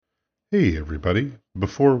Hey, everybody.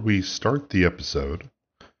 Before we start the episode,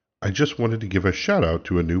 I just wanted to give a shout out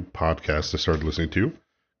to a new podcast I started listening to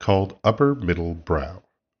called Upper Middle Brow.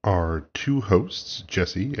 Our two hosts,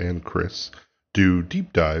 Jesse and Chris, do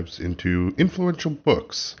deep dives into influential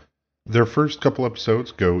books. Their first couple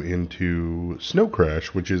episodes go into Snow Crash,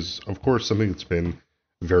 which is, of course, something that's been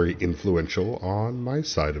very influential on my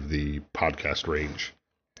side of the podcast range.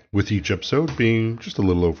 With each episode being just a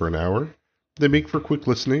little over an hour, they make for quick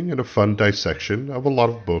listening and a fun dissection of a lot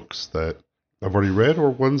of books that I've already read or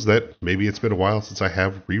ones that maybe it's been a while since I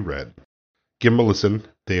have reread. Give them a listen.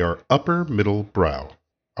 They are Upper Middle Brow.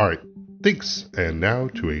 All right, thanks. And now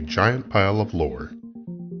to a giant pile of lore.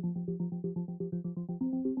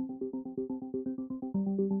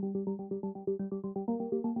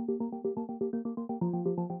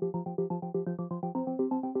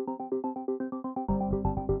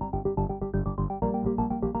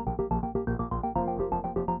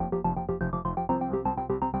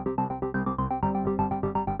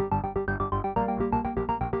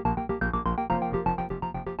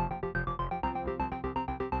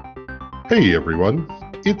 Hey everyone,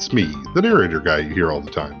 it's me, the narrator guy you hear all the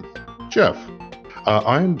time, Jeff.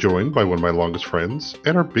 I am joined by one of my longest friends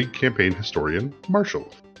and our big campaign historian, Marshall.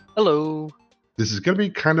 Hello. This is going to be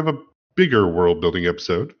kind of a bigger world building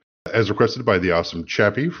episode. As requested by the awesome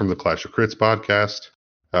Chappie from the Clash of Crits podcast,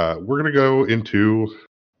 we're going to go into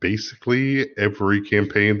basically every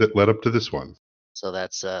campaign that led up to this one. So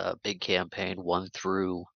that's a big campaign, 1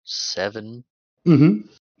 through 7. Mm-hmm.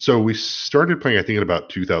 So we started playing, I think, in about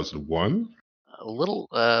 2001. A little,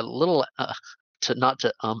 to not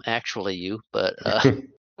to actually you, but I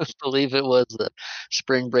believe it was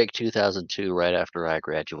spring break 2002, right after I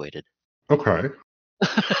graduated. Okay.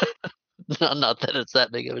 Not that it's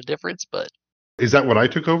that big of a difference, but Is that when I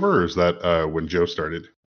took over, or is that when Joe started?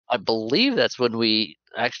 I believe that's when we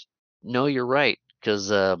actually. No, you're right, because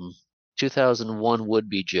 2001 would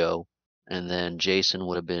be Joe, and then Jason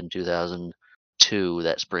would have been 2002,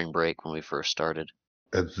 that spring break when we first started.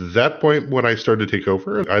 At that point, when I started to take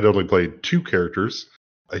over, I'd only played two characters,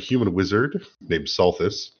 a human wizard named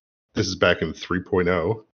Salthus. This is back in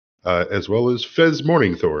 3.0, as well as Fez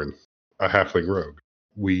Morningthorn, a halfling rogue.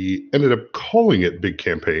 We ended up calling it Big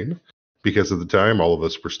Campaign because at the time all of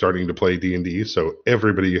us were starting to play D&D, so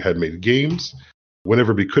everybody had made games.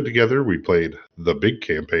 Whenever we could together, we played the Big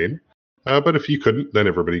Campaign. But if you couldn't, then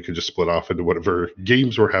everybody could just split off into whatever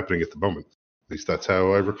games were happening at the moment. At least that's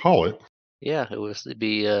how I recall it. Yeah, it'd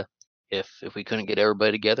be if we couldn't get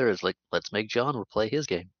everybody together, it's like let's make John play his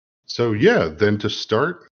game. So yeah, then to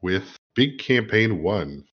start with Big Campaign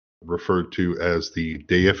 1, referred to as the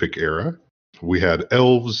Deific Era, we had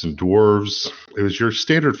elves and dwarves. It was your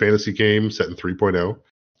standard fantasy game set in 3.0.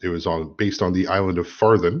 It was based on the island of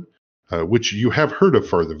Farthen, which you have heard of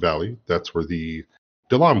Farthen Valley. That's where the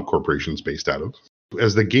Delam Corporation is based out of.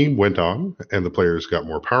 As the game went on and the players got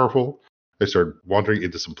more powerful, I started wandering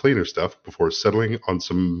into some planar stuff before settling on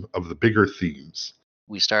some of the bigger themes.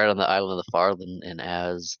 We started on the island of the Farthing, and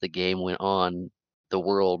as the game went on, the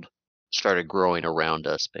world started growing around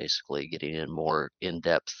us, basically getting in more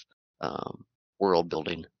in-depth world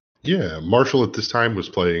building. Yeah, Marshall at this time was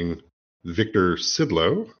playing Victor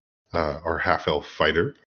Sidlow, our half-elf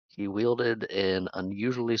fighter. He wielded an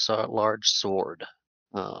unusually large sword,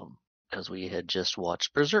 because we had just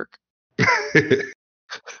watched Berserk.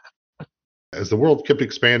 As the world kept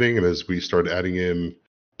expanding and as we started adding in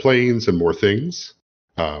planes and more things,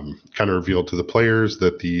 kind of revealed to the players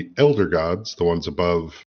that the Elder Gods, the ones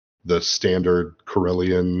above the standard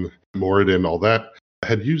Corellian, Moradin, all that,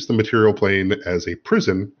 had used the material plane as a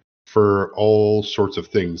prison for all sorts of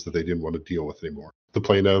things that they didn't want to deal with anymore. The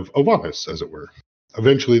plane of Ovanus, as it were.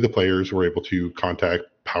 Eventually, the players were able to contact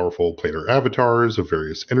powerful planar avatars of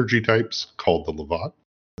various energy types called the Levat.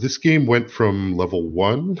 This game went from level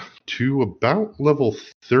 1 to about level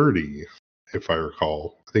 30, if I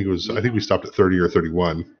recall. I think we stopped at 30 or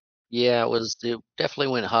 31. Yeah, it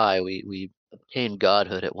definitely went high. We obtained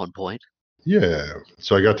godhood at one point. Yeah,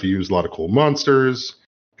 so I got to use a lot of cool monsters,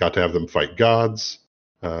 got to have them fight gods,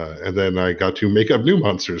 and then I got to make up new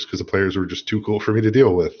monsters because the players were just too cool for me to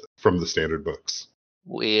deal with from the standard books.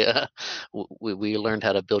 We learned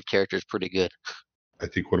how to build characters pretty good. I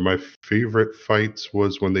think one of my favorite fights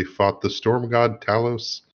was when they fought the storm god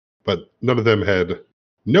Talos, but none of them had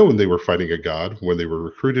known they were fighting a god when they were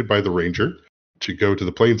recruited by the ranger to go to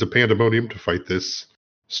the plains of Pandemonium to fight this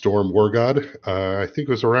storm war god. I think it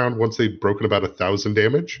was around once they'd broken about 1,000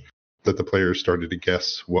 damage that the players started to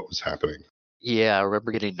guess what was happening. Yeah, I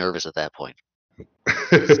remember getting nervous at that point.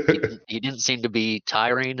 He didn't seem to be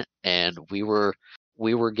tiring, and we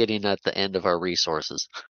were getting at the end of our resources.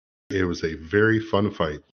 It was a very fun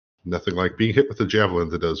fight. Nothing like being hit with a javelin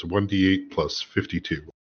that does 1d8 plus 52.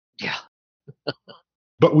 Yeah.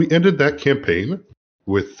 But we ended that campaign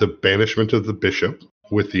with the banishment of the bishop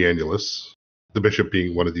with the Annulus, the bishop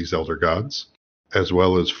being one of these elder gods, as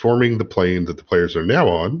well as forming the plane that the players are now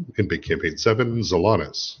on in Big Campaign 7,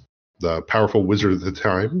 Zalanis. The powerful wizard at the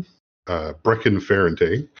time, Brecken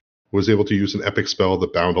Ferrante, was able to use an epic spell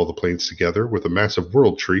that bound all the planes together with a massive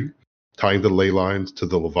world tree, tying the ley lines to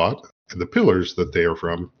the Levat and the pillars that they are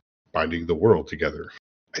from, binding the world together.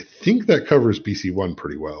 I think that covers BC1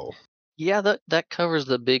 pretty well. Yeah, that covers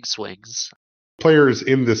the big swings. Players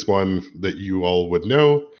in this one that you all would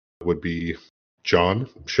know would be John,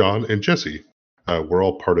 Sean, and Jesse. We're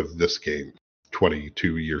all part of this game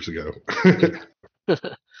 22 years ago.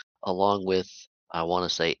 Along with, I want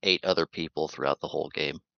to say, 8 other people throughout the whole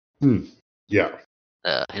game. Yeah.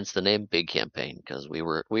 Hence the name Big Campaign, because we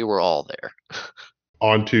were all there.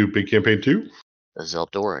 On to Big Campaign 2. The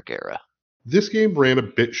Zeldoric era. This game ran a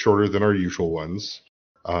bit shorter than our usual ones.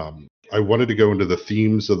 I wanted to go into the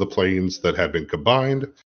themes of the planes that had been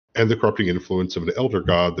combined and the corrupting influence of an elder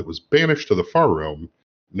god that was banished to the far realm,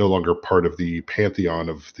 no longer part of the pantheon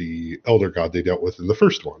of the elder god they dealt with in the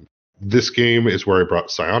first one. This game is where I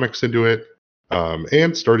brought psionics into it,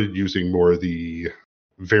 and started using more of the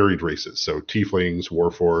varied races. So tieflings,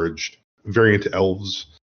 warforged, variant elves,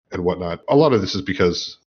 and whatnot. A lot of this is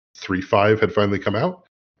because 3.5 had finally come out,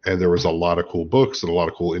 and there was a lot of cool books and a lot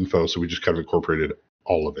of cool info, so we just kind of incorporated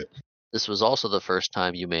all of it. This was also the first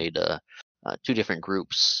time you made 2 different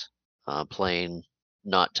groups playing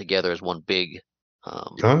not together as one big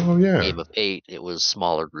game of 8. It was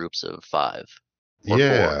smaller groups of 5 or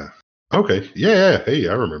 4. Okay. Yeah. Hey,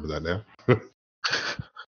 I remember that now.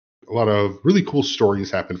 A lot of really cool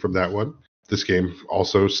stories happened from that one. This game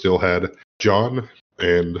also still had John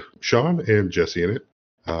and Sean and Jesse in it,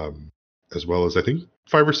 as well as I think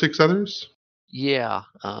 5 or 6 others. Yeah,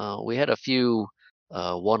 we had a few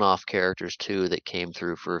one-off characters too that came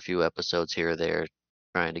through for a few episodes here or there,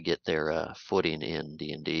 trying to get their footing in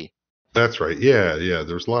D&D. That's right. Yeah.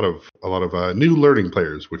 There was a lot of new learning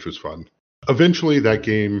players, which was fun. Eventually, that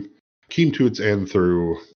game came to its end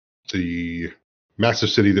through the massive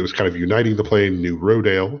city that was kind of uniting the plane, New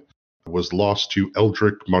Rodale, was lost to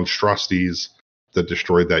Eldritch monstrosities that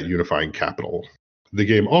destroyed that unifying capital. The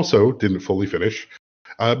game also didn't fully finish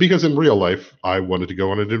because in real life, I wanted to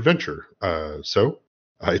go on an adventure. So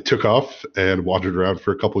I took off and wandered around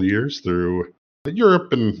for a couple years through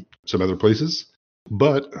Europe and some other places.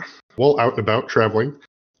 But while out and about traveling,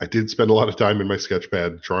 I did spend a lot of time in my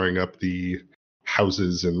sketchpad drawing up the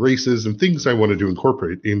houses and races and things I wanted to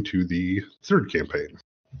incorporate into the third campaign.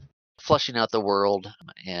 Flushing out the world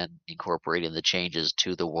and incorporating the changes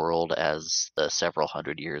to the world as the several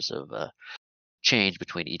hundred years of change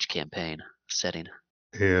between each campaign setting.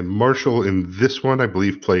 And Marshall in this one, I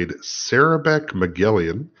believe, played Sarabek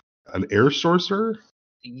Magellan, an air sorcerer.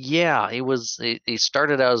 Yeah, he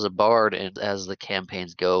started out as a bard, and as the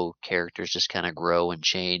campaigns go, characters just kind of grow and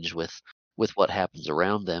change with what happens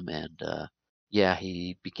around them. And yeah,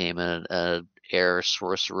 he became an air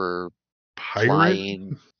sorcerer,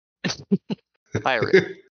 flying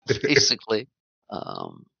pirate, basically.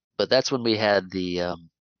 But that's when we had the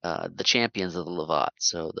champions of the Levat.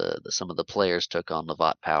 So some of the players took on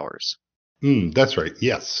Levat powers. That's right.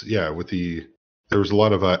 Yes. Yeah. There was a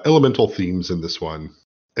lot of elemental themes in this one.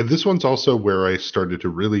 And this one's also where I started to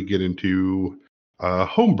really get into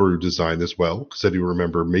homebrew design as well, because I do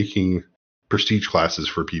remember making prestige classes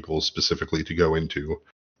for people specifically to go into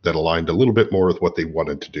that aligned a little bit more with what they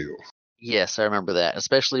wanted to do. Yes, I remember that,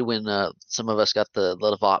 especially when some of us got the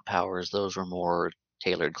Levat powers. Those were more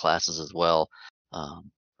tailored classes as well,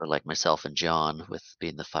 for like myself and John, with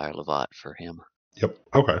being the Fire Levat for him. Yep.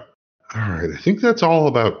 Okay. All right. I think that's all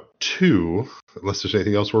about 2, unless there's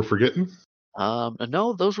anything else we're forgetting.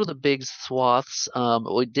 No, those were the big swaths.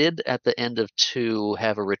 We did at the end of 2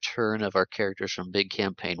 have a return of our characters from Big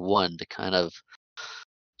Campaign 1 to kind of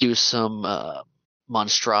do some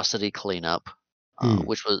monstrosity cleanup,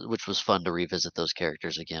 which was fun to revisit those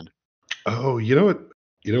characters again. Oh, you know what?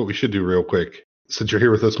 You know what we should do real quick, since you're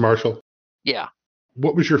here with us, Marshall? Yeah.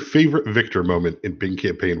 What was your favorite victor moment in Big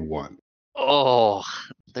Campaign 1? Oh,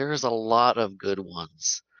 there's a lot of good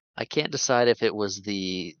ones. I can't decide if it was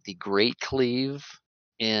the Great Cleave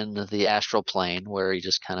in the astral plane, where you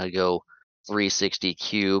just kind of go 360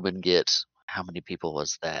 cube and get, how many people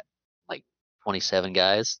was that? Like 27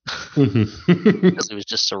 guys? Because he was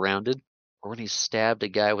just surrounded. Or when he stabbed a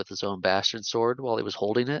guy with his own bastard sword while he was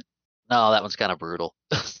holding it. No, that one's kind of brutal.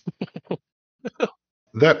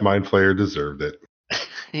 That Mind Flayer deserved it.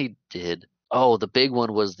 He did. Oh, the big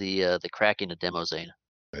one was the cracking of Demosane.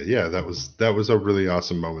 Yeah, that was a really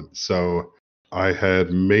awesome moment. So I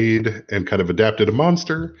had made and kind of adapted a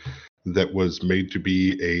monster that was made to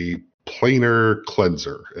be a planar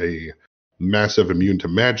cleanser, a massive immune to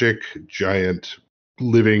magic, giant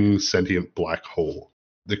living sentient black hole.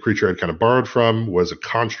 The creature I'd kind of borrowed from was a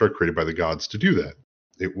construct created by the gods to do that.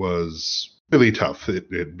 It was really tough.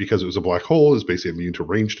 Because it was a black hole, it was basically immune to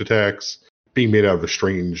ranged attacks. Being made out of a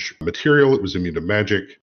strange material, it was immune to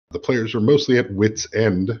magic. The players were mostly at wit's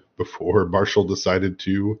end before Marshall decided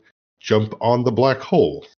to jump on the black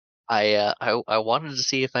hole. I wanted to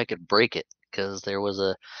see if I could break it because there was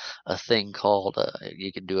a thing called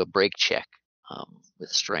you could do a break check with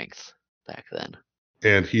strength back then.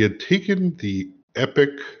 And he had taken the epic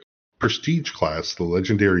prestige class, the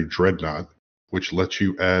legendary Dreadnought, which lets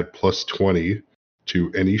you add plus 20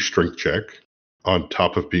 to any strength check, on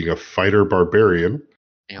top of being a fighter barbarian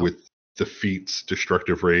Yep. with the feats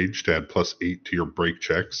Destructive Rage to add plus 8 to your break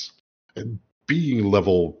checks, and being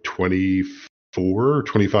level 24 or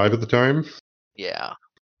 25 at the time. Yeah.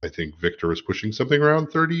 I think Victor was pushing something around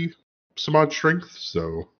 30 some odd strength,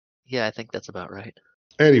 so. Yeah, I think that's about right.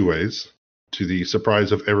 Anyways, to the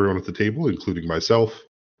surprise of everyone at the table, including myself,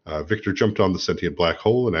 Victor jumped on the sentient black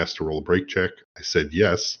hole and asked to roll a break check. I said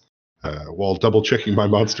yes. While double checking my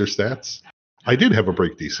monster stats, I did have a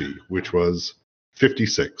break DC, which was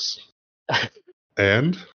 56.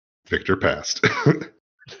 And Victor passed.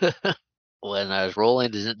 When I was rolling,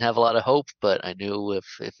 I didn't have a lot of hope, but I knew if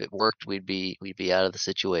it worked, we'd be out of the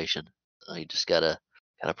situation. So you just gotta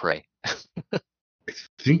pray. I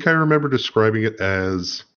think I remember describing it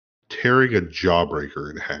as tearing a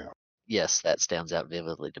jawbreaker in half. Yes, that stands out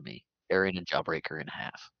vividly to me. Tearing a jawbreaker in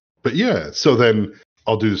half. But yeah, so then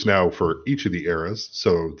I'll do this now for each of the eras.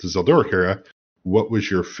 So the Zeldoric era, what was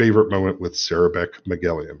your favorite moment with Cerebek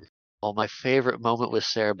Magellan? Well, my favorite moment with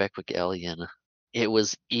Cerebek Magellan, it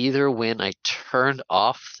was either when I turned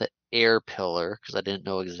off the air pillar, because I didn't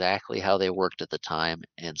know exactly how they worked at the time,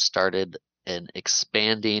 and started an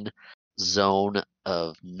expanding zone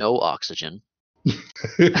of no oxygen.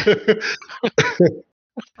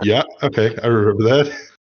 Yeah, okay, I remember that.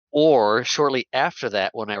 Or shortly after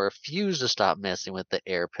that, when I refused to stop messing with the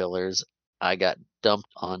air pillars, I got dumped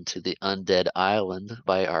onto the undead island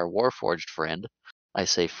by our Warforged friend. I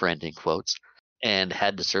say friend in quotes, and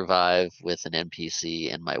had to survive with an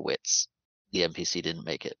NPC and my wits. The NPC didn't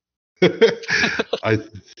make it. I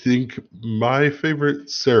think my favorite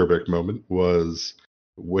Cerebek moment was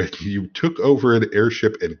when you took over an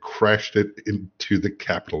airship and crashed it into the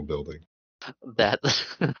Capitol building. That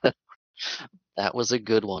that was a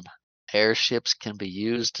good one. Airships can be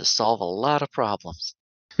used to solve a lot of problems.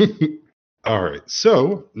 All right,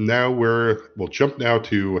 so now we'll jump now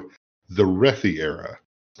to the Rethi era.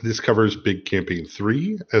 This covers Big Campaign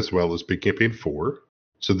 3 as well as Big Campaign 4.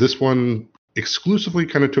 So this one exclusively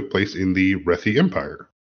kind of took place in the Rethi Empire,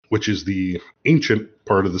 which is the ancient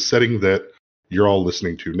part of the setting that you're all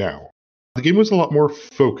listening to now. The game was a lot more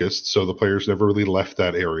focused, so the players never really left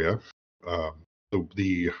that area.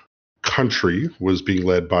 The country was being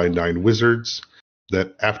led by 9 wizards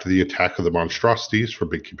that, after the attack of the monstrosities from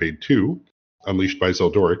Big Campaign 2, unleashed by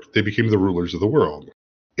Zeldoric, they became the rulers of the world.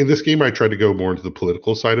 In this game, I tried to go more into the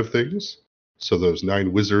political side of things. So those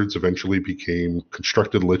 9 wizards eventually became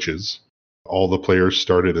constructed liches. All the players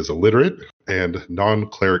started as illiterate, and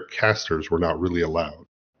non-cleric casters were not really allowed,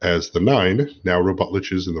 as the 9, now robot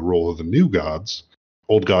liches in the role of the new gods,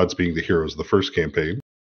 old gods being the heroes of the first campaign,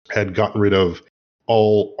 had gotten rid of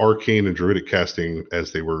all arcane and druidic casting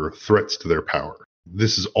as they were threats to their power.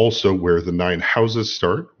 This is also where the 9 houses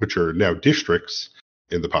start, which are now districts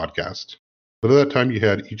in the podcast. But at that time, you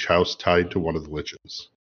had each house tied to one of the liches.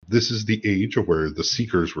 This is the age of where the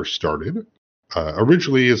Seekers were started.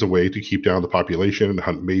 Originally as a way to keep down the population and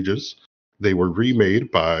hunt mages, they were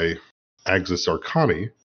remade by Axis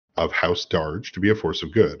Arcani of House Darge to be a force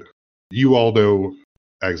of good. You all know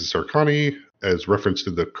Axis Arcani, as referenced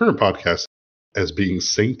in the current podcast, as being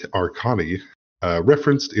Saint Arcani,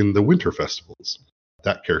 referenced in the Winter Festivals.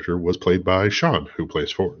 That character was played by Sean, who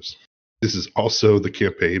plays Force. This is also the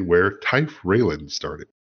campaign where Typh Raylan started.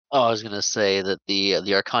 Oh, I was going to say that the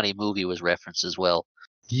Arcani movie was referenced as well.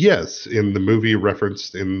 Yes, in the movie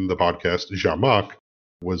referenced in the podcast, Jamak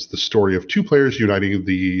was the story of 2 players uniting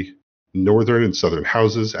the northern and southern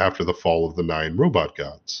houses after the fall of the 9 robot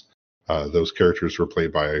gods. Those characters were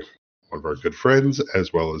played by one of our good friends,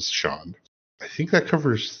 as well as Sean. I think that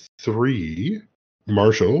covers 3.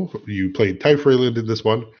 Marshall, you played Typh Raylan in this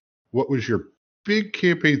one. What was your Big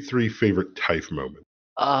Campaign 3 favorite Typh moment?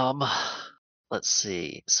 let's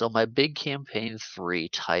see. So my Big Campaign 3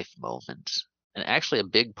 Typh moment, and actually a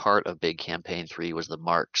big part of Big Campaign 3 was the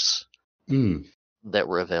marks Mm. that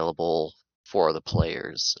were available for the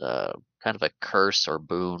players. Kind of a curse or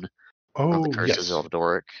boon from the Oh, Curse of yes.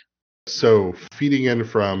 Zeldoric. So feeding in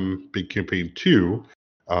from Big Campaign 2,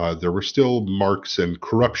 there were still marks and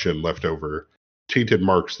corruption left over, tainted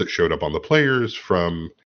marks that showed up on the players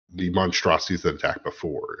from the monstrosities that attacked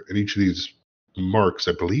before. And each of these marks,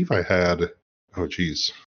 I believe I had,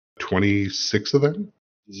 26 of them?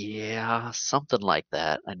 Yeah, something like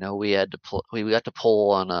that. I know we had to we got to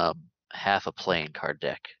pull on half a playing card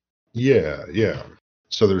deck. Yeah, yeah.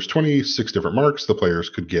 So there's 26 different marks the players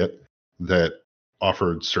could get that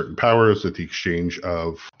offered certain powers at the exchange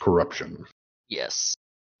of corruption. Yes.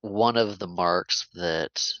 One of the marks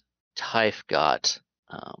that Typh got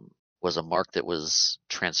was a mark that was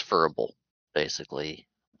transferable, basically.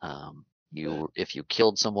 If you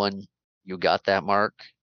killed someone, you got that mark.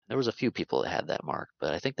 There was a few people that had that mark,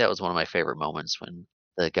 but I think that was one of my favorite moments when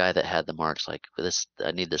the guy that had the marks like, this,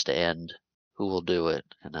 I need this to end. Who will do it?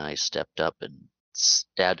 And I stepped up and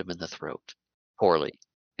stabbed him in the throat. Poorly.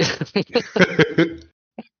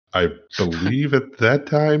 I believe at that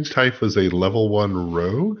time, Typh was a level 1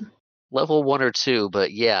 rogue. Level 1 or 2,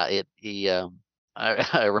 but yeah,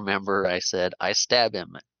 I remember I said, I stab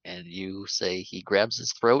him, and you say he grabs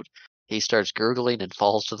his throat, he starts gurgling and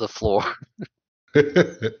falls to the floor.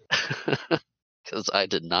 Because I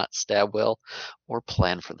did not stab well or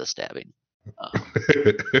plan for the stabbing.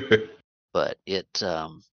 But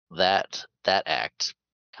that act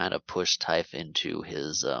kind of pushed Typh into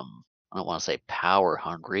his I don't want to say power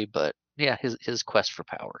hungry, but yeah, his quest for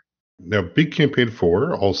power. Now, Big Campaign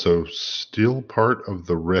 4, also still part of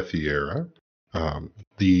the Rethi era.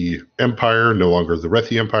 The Empire, no longer the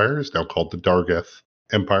Rethi Empire, is now called the Dargeth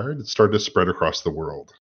Empire. It started to spread across the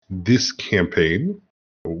world. This campaign,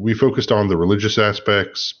 we focused on the religious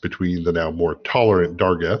aspects between the now more tolerant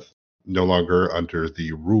Dargeth, no longer under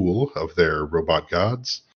the rule of their robot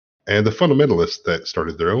gods, and the fundamentalists that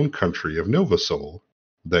started their own country of Nova Sol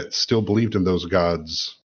that still believed in those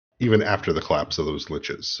gods even after the collapse of those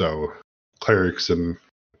liches. So clerics and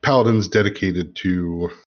paladins dedicated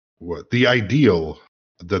to what the ideal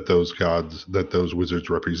that those gods, that those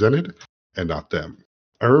wizards represented, and not them.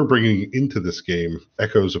 I remember bringing into this game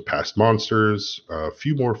echoes of past monsters, a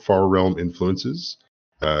few more Far Realm influences,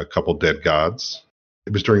 a couple dead gods.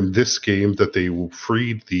 It was during this game that they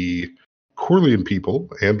freed the Corlean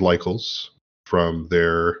people and Lycals from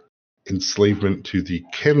their enslavement to the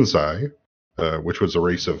Kenzai, which was a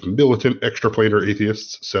race of militant extraplanar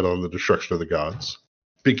atheists set on the destruction of the gods.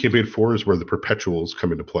 Big Campaign 4 is where the Perpetuals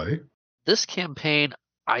come into play. This campaign,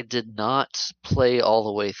 I did not play all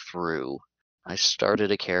the way through. I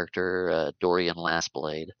started a character, Dorian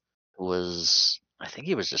Lastblade, I think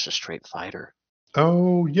he was just a straight fighter.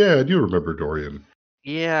 Oh, yeah, I do remember Dorian.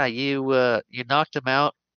 Yeah, you knocked him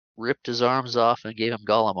out, ripped his arms off, and gave him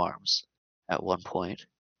golem arms at one point,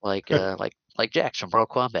 like Jax from Mortal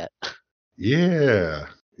Kombat. Yeah,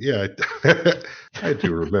 yeah, I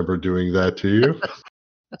do remember doing that to you.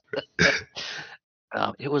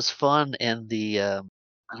 It was fun, and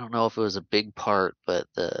I don't know if it was a big part, but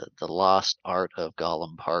the lost art of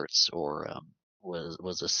golem parts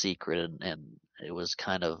was a secret, and it was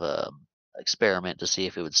kind of a experiment to see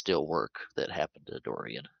if it would still work that happened to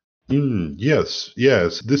Dorian. Yes,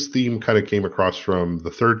 yes. This theme kind of came across from the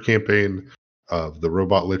third campaign of the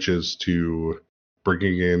robot liches to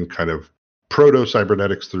bringing in kind of proto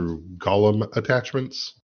cybernetics through golem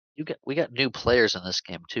attachments. We got new players in this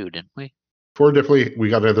game too, didn't we? Definitely, we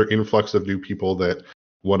got another influx of new people that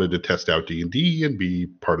wanted to test out D&D and be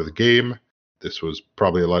part of the game. This was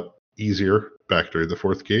probably a lot easier back during the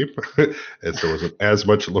fourth game, as there wasn't as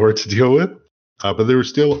much lore to deal with. But there was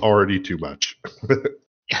still already too much.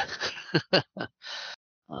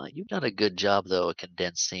 You've done a good job though of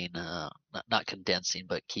condensing, not condensing,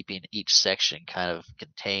 but keeping each section kind of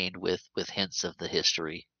contained with hints of the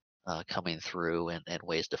history coming through and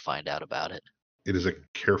ways to find out about it. It is a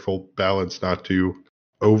careful balance not to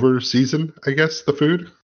over season, I guess, the food.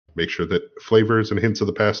 Make sure that flavors and hints of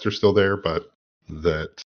the past are still there, but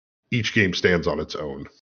that each game stands on its own.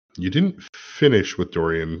 You didn't finish with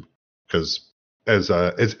Dorian because, as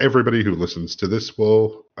everybody who listens to this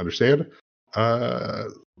will understand,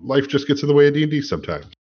 life just gets in the way of D&D sometimes,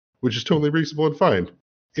 which is totally reasonable and fine.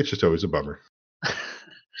 It's just always a bummer.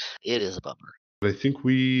 It is a bummer. I think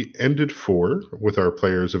we ended 4 with our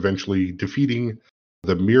players eventually defeating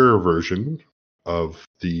the mirror version of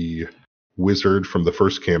the wizard from the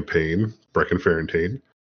first campaign, Brecken Ferentane.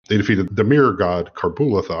 They defeated the mirror god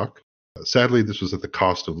Karbulathok, Sadly, this was at the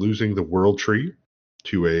cost of losing the World Tree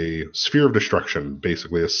to a Sphere of Destruction,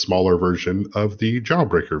 basically a smaller version of the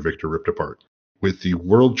Jawbreaker Victor ripped apart. With the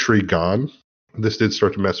World Tree gone, this did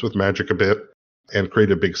start to mess with Magic a bit and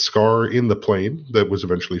create a big scar in the plane that was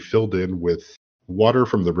eventually filled in with water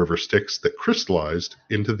from the river Styx that crystallized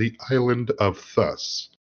into the island of Thus.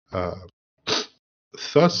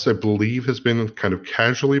 Thus, I believe, has been kind of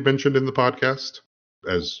casually mentioned in the podcast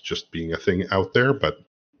as just being a thing out there, but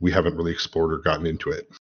we haven't really explored or gotten into it.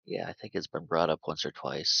 Yeah, I think it's been brought up once or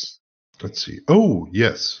twice. Let's see. Oh,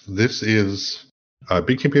 yes. This is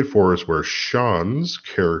Big Campaign 4 is where Sean's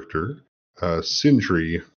character,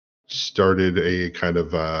 Sindri, started a kind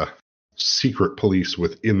of secret police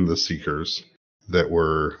within the Seekers that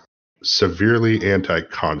were severely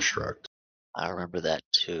anti-construct. I remember that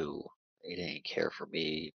too. They didn't care for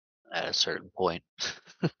me at a certain point.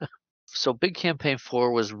 So Big Campaign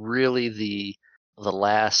 4 was really the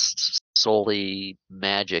last solely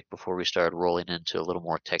magic before we started rolling into a little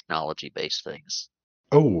more technology-based things.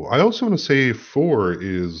 Oh, I also want to say 4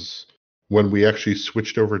 is when we actually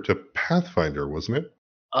switched over to Pathfinder, wasn't it?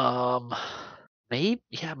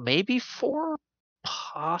 Maybe 4,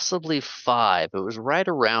 possibly 5. It was right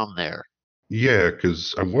around there. Yeah,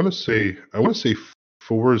 because I want to say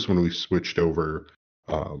 4 is when we switched over,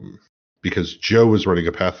 because Joe was running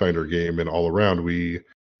a Pathfinder game, and all around we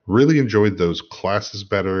really enjoyed those classes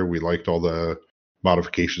better. We liked all the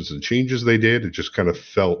modifications and changes they did. It just kind of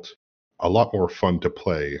felt a lot more fun to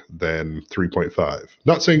play than 3.5.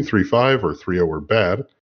 Not saying 3.5 or 3.0 were bad.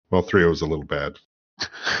 Well, 3.0 is a little bad.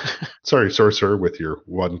 Sorry, Sorcerer, with your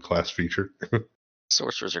one class feature.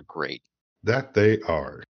 Sorcerers are great. That they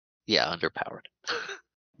are. Yeah, underpowered.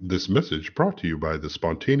 This message brought to you by the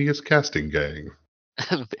Spontaneous Casting Gang.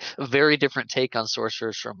 A very different take on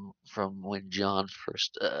sorcerers from when John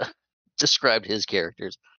first described his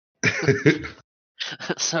characters.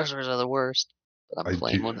 Sorcerers are the worst, but I'm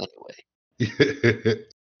playing one anyway.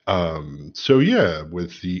 So yeah,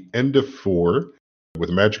 with the end of 4, with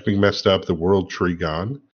magic being messed up, the World Tree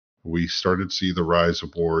gone, we started to see the rise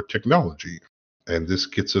of more technology. And this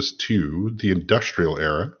gets us to the Industrial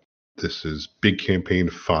Era. This is Big Campaign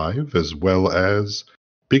 5 as well as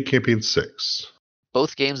Big Campaign 6.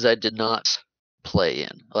 Both games I did not play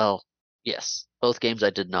in. Well, yes, both games I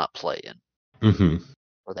did not play in. Mm-hmm.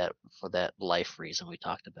 For that life reason we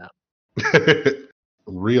talked about.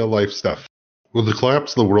 Real life stuff. With the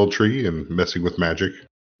collapse of the World Tree and messing with magic,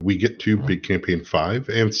 we get to Big Campaign 5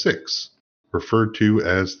 and 6, referred to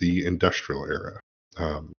as the Industrial Era.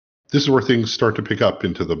 This is where things start to pick up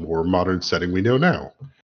into the more modern setting we know now.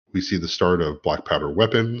 We see the start of black powder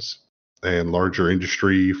weapons and larger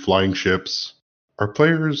industry, flying ships. Our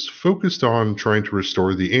players focused on trying to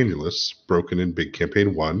restore the Annulus, broken in Big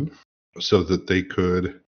Campaign 1, so that they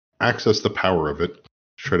could access the power of it to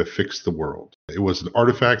try to fix the world. It was an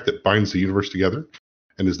artifact that binds the universe together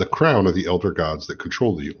and is the crown of the elder gods that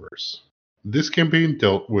control the universe. This campaign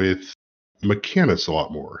dealt with Mechanus a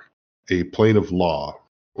lot more, a plane of law,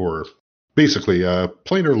 or basically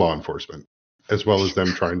planar law enforcement, as well as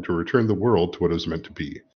them trying to return the world to what it was meant to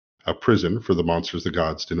be, a prison for the monsters the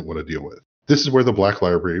gods didn't want to deal with. This is where the Black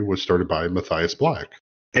Library was started by Matthias Black,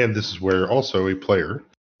 and this is where also a player,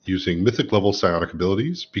 using mythic level psionic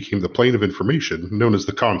abilities, became the plane of information known as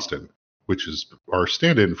the Constant, which is our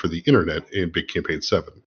stand-in for the internet in Big Campaign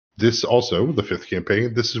 7. This also, the 5th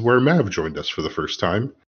campaign, this is where Mav joined us for the first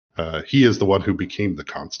time. He is the one who became the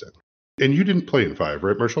Constant. And you didn't play in 5,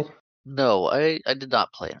 right, Marshall? No, I did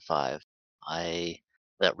not play in 5.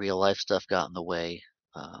 That real life stuff got in the way.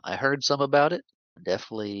 I heard some about it.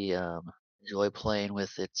 Definitely enjoy playing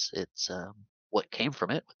with its what came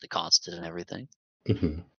from it with the constant and everything.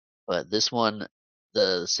 Mm-hmm. But this one,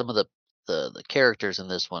 some of the characters in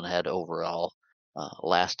this one had overall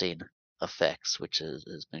lasting effects, which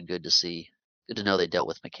has been good to see. Good to know they dealt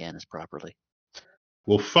with Mechanus properly.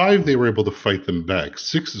 Well, 5, they were able to fight them back.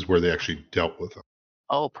 6 is where they actually dealt with them.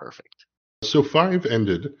 Oh, perfect. So 5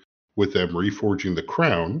 ended with them reforging the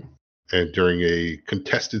crown, and during a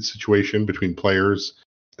contested situation between players,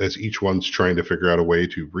 as each one's trying to figure out a way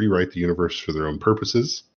to rewrite the universe for their own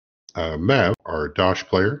purposes, Mav, our Dosh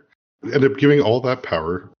player, ended up giving all that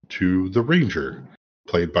power to the Ranger,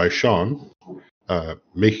 played by Sean,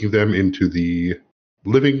 making them into the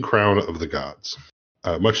living crown of the gods,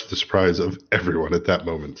 much to the surprise of everyone at that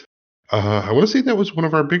moment. I want to say that was one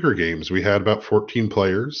of our bigger games. We had about 14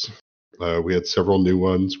 players. We had several new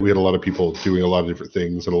ones. We had a lot of people doing a lot of different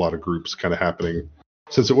things and a lot of groups kind of happening.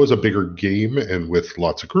 Since it was a bigger game and with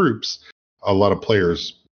lots of groups, a lot of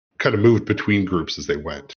players kind of moved between groups as they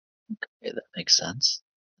went. Okay, that makes sense.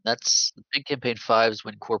 That's Big Campaign 5's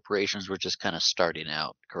when corporations were just kind of starting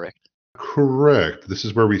out, correct? Correct. This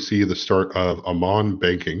is where we see the start of Amon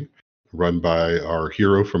Banking, run by our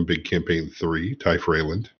hero from Big Campaign 3, Ty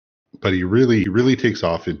Freyland. But he really takes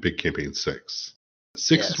off in Big Campaign 6.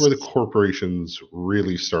 6 is Yes. where the corporations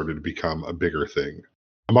really started to become a bigger thing.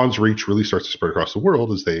 Amon's reach really starts to spread across the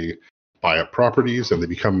world as they buy up properties and they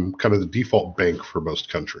become kind of the default bank for most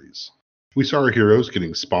countries. We saw our heroes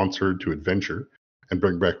getting sponsored to adventure and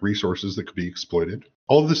bring back resources that could be exploited.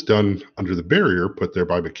 All of this done under the barrier put there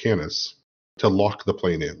by Mechanus to lock the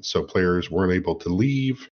plane in, so players weren't able to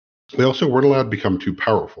leave. They also weren't allowed to become too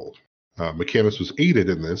powerful. Mechanus was aided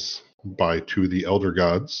in this by two of the elder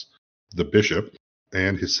gods, the bishop,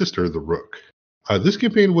 and his sister, the rook. This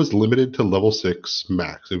campaign was limited to level 6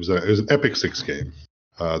 max. It was an epic 6 game.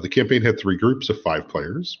 The campaign had 3 groups of 5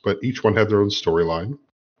 players, but each one had their own storyline.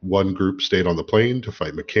 One group stayed on the plane to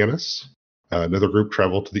fight Mechanus. Another group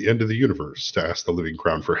traveled to the end of the universe to ask the Living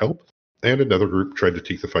Crown for help. And another group tried to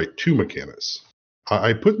take the fight to Mechanus.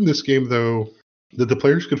 I put in this game, though, that the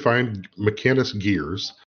players could find Mechanus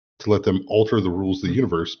gears to let them alter the rules of the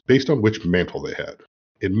universe based on which mantle they had.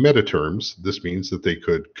 In meta terms, this means that they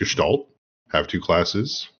could gestalt, have 2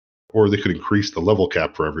 classes, or they could increase the level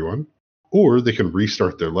cap for everyone, or they can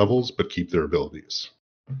restart their levels but keep their abilities.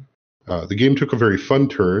 The game took a very fun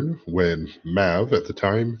turn when Mav, at the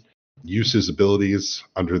time, used his abilities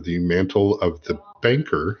under the mantle of the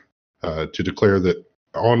banker to declare that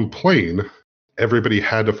on plane, everybody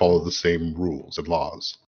had to follow the same rules and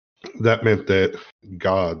laws. That meant that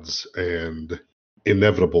gods and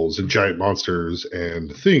inevitables and giant monsters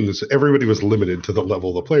and things, everybody was limited to the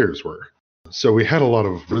level the players were. So we had a lot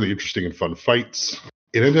of really interesting and fun fights.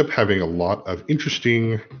 It ended up having a lot of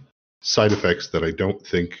interesting side effects that I don't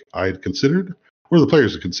think I had considered, or the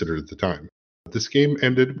players had considered at the time. This game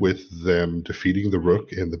ended with them defeating the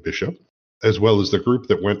rook and the bishop, as well as the group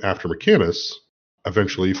that went after Mechanus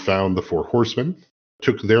eventually found the 4 horsemen,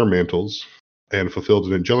 took their mantles, and fulfilled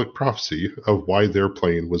an angelic prophecy of why their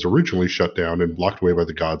plane was originally shut down and blocked away by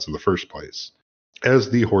the gods in the first place. As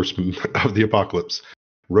the horsemen of the apocalypse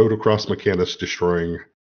rode across Mechanus, destroying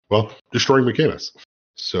Mechanus.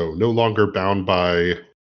 So no longer bound by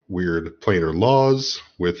weird planar laws,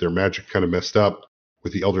 with their magic kind of messed up,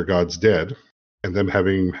 with the elder gods dead, and them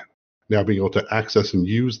now being able to access and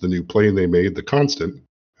use the new plane they made, the Constant.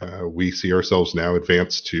 We see ourselves now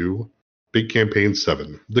advance to Big Campaign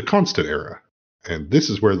 7, the Constant era. And this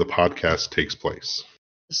is where the podcast takes place.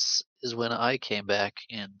 This is when I came back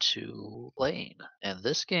into playing, and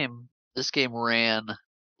this game ran a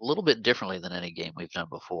little bit differently than any game we've done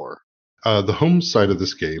before. The home side of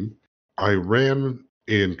this game, I ran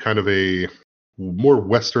in kind of a more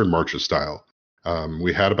Western Marches style.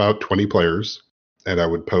 We had about 20 players, and I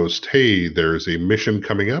would post, hey, there's a mission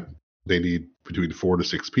coming up. They need between 4 to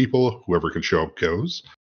 6 people. Whoever can show up goes.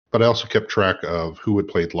 But I also kept track of who had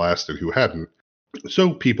played last and who hadn't.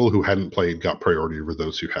 So people who hadn't played got priority over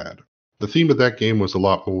those who had. The theme of that game was a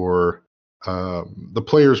lot more the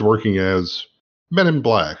players working as Men in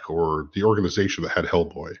Black or the organization that had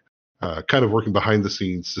Hellboy, kind of working behind the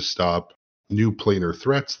scenes to stop new planar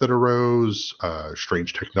threats that arose,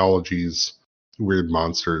 strange technologies, weird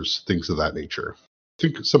monsters, things of that nature. I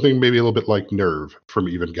think something maybe a little bit like Nerve from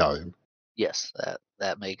Evangelion. Yes,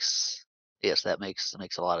 that makes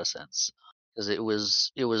a lot of sense, because it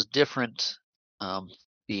was different,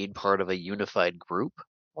 being part of a unified group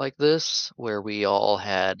like this, where we all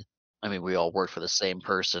worked for the same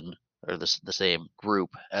person or the same group,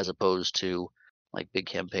 as opposed to like Big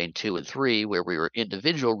Campaign 2 and 3, where we were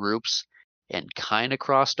individual groups and kind of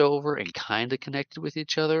crossed over and kind of connected with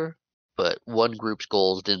each other, but one group's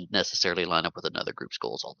goals didn't necessarily line up with another group's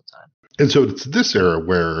goals all the time. And so it's this era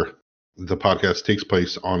where the podcast takes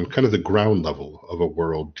place on kind of the ground level of a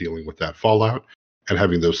world dealing with that fallout and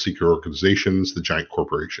having those secret organizations, the giant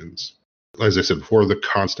corporations. As I said before, the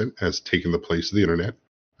Constant has taken the place of the internet.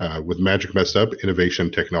 With magic messed up, innovation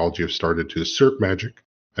and technology have started to assert magic,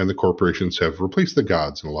 and the corporations have replaced the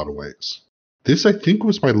gods in a lot of ways. This, I think,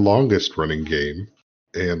 was my longest running game,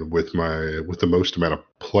 and with the most amount of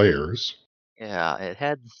players. Yeah, it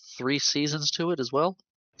had 3 seasons to it as well.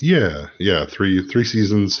 Yeah, three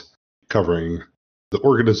seasons covering the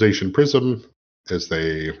organization Prism as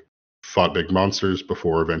they fought big monsters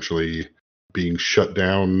before eventually being shut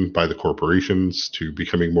down by the corporations to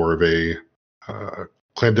becoming more of a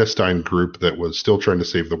clandestine group that was still trying to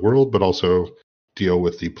save the world, but also deal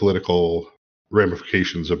with the political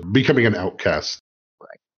ramifications of becoming an outcast.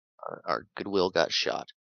 Right. Our goodwill got shot.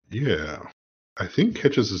 Yeah. I think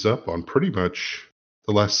catches us up on pretty much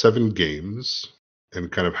the last 7 games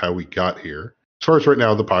and kind of how we got here. As far as right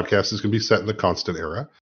now, the podcast is going to be set in the Constant era,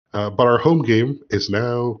 but our home game is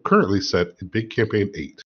now currently set in Big Campaign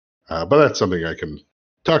 8. But that's something I can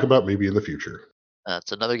talk about maybe in the future.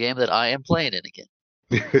 That's another game that I am playing in again.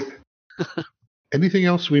 Anything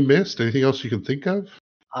else we missed? Anything else you can think of?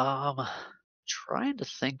 Trying to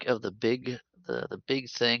think of the big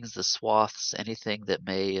things, the swaths, anything that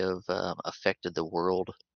may have affected the world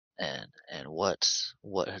and what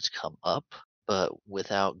has come up, but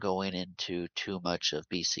without going into too much of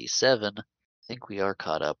BC7, I think we are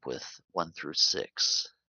caught up with 1 through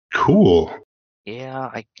 6. Cool. Yeah,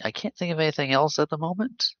 I can't think of anything else at the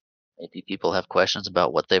moment. Maybe people have questions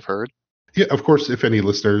about what they've heard. Yeah, of course, if any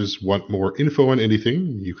listeners want more info on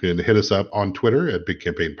anything, you can hit us up on Twitter at Big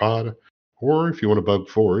Campaign Pod. Or if you want to bug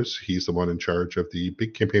Forrest, he's the one in charge of the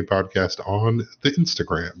Big Campaign Podcast on the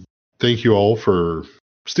Instagram. Thank you all for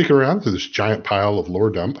sticking around through this giant pile of lore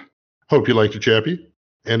dump. Hope you liked it, Chappie.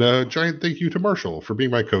 And a giant thank you to Marshall for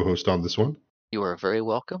being my co-host on this one. You are very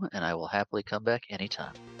welcome, and I will happily come back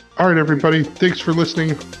anytime. All right, everybody. Thanks for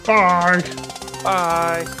listening. Bye.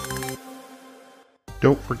 Bye.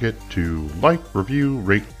 Don't forget to like, review,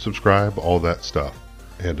 rate, subscribe, all that stuff.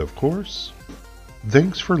 And of course,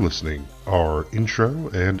 thanks for listening. Our intro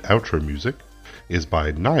and outro music is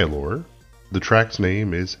by Nihilor. The track's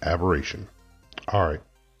name is Aberration. All right.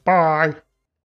 Bye.